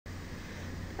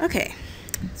Okay,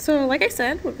 so like I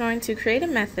said, we're going to create a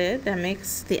method that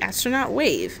makes the astronaut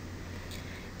wave.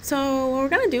 So what we're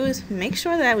going to do is make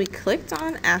sure that we clicked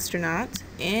on astronaut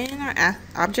in our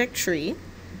object tree,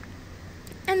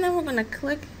 and then we're going to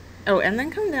click, and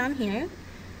then come down here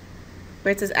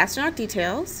where it says astronaut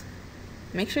details.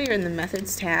 Make sure you're in the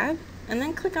methods tab, and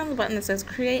then click on the button that says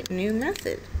create new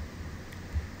method.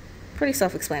 Pretty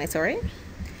self-explanatory.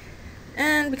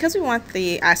 And because we want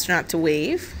the astronaut to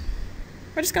wave,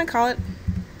 we're just going to call it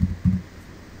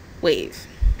wave.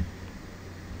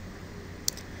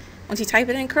 Once you type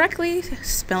it in correctly,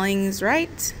 spelling's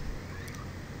right,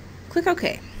 click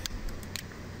OK.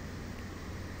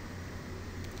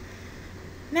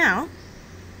 Now,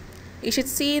 you should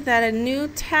see that a new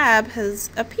tab has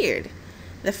appeared.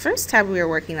 The first tab we were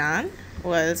working on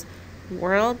was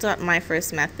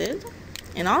world.myfirstmethod,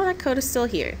 and all that code is still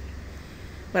here.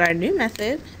 But our new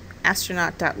method,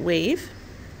 astronaut.wave,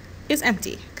 is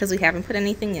empty because we haven't put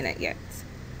anything in it yet.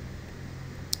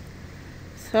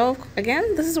 So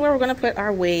again, this is where we're going to put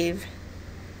our wave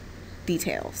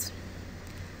details.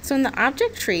 So in the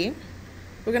object tree,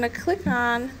 we're going to click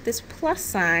on this plus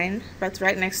sign that's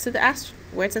right next to the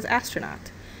where it says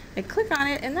astronaut. And click on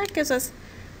it, and that gives us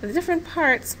the different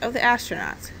parts of the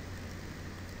astronaut.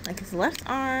 Like his left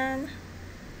arm,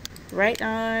 right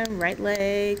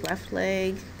leg, left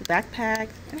leg, the backpack,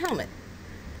 and helmet.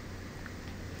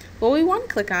 What we want to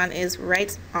click on is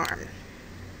right arm.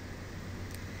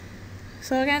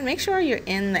 So again, make sure you're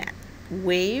in the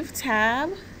wave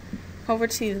tab, over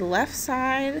to the left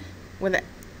side where the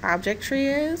object tree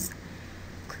is,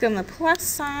 click on the plus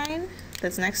sign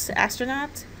that's next to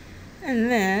astronaut, and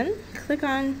then click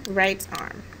on right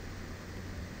arm.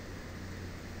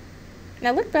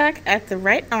 Now look back at the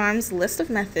right arm's list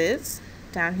of methods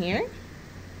down here,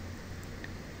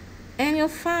 and you'll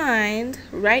find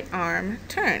right arm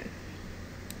turn.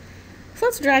 So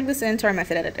let's drag this into our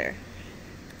method editor.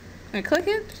 I'm going to click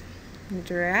it,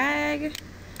 drag,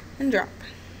 and drop.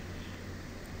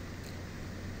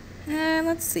 And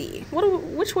let's see,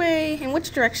 which way, in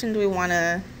which direction do we want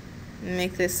to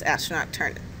make this astronaut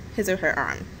turn his or her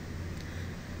arm?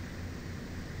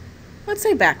 Let's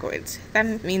say backwards.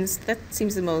 That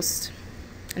seems the most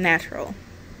natural.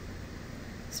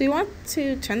 So you want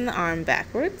to turn the arm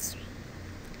backwards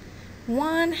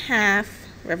 1/2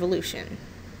 revolution.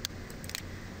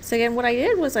 So again, what I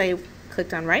did was I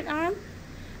clicked on right arm,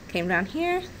 came down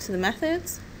here to the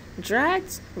methods,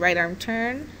 dragged right arm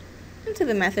turn into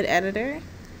the method editor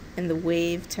in the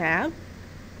wave tab.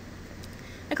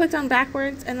 I clicked on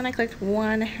backwards, and then I clicked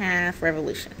 1/2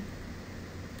 revolution.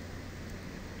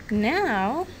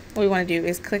 Now what we want to do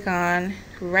is click on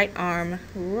right arm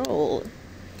roll.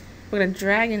 We're going to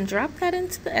drag and drop that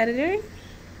into the editor,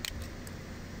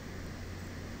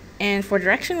 and for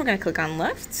direction we're going to click on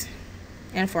left,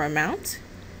 and for amount,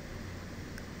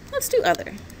 let's do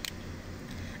other.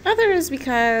 Other is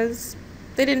because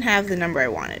they didn't have the number I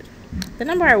wanted. The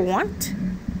amount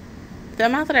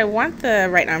that I want the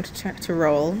right arm to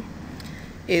roll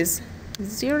is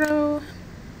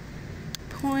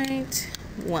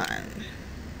 0.1.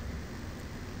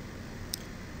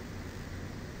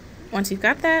 Once you've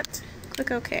got that,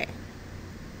 click OK.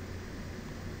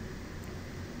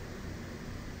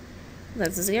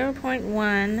 That's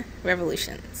 0.1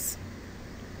 revolutions.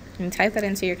 And type that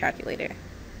into your calculator.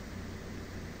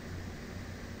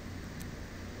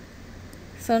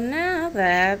 So now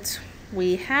that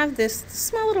we have this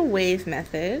small little wave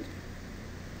method,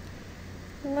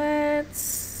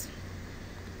 let's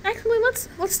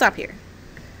stop here.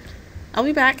 I'll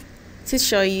be back to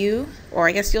show you, or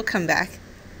I guess you'll come back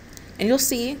and you'll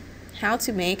see how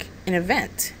to make an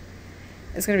event.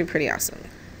 It's going to be pretty awesome.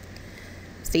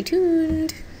 Stay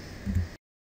tuned.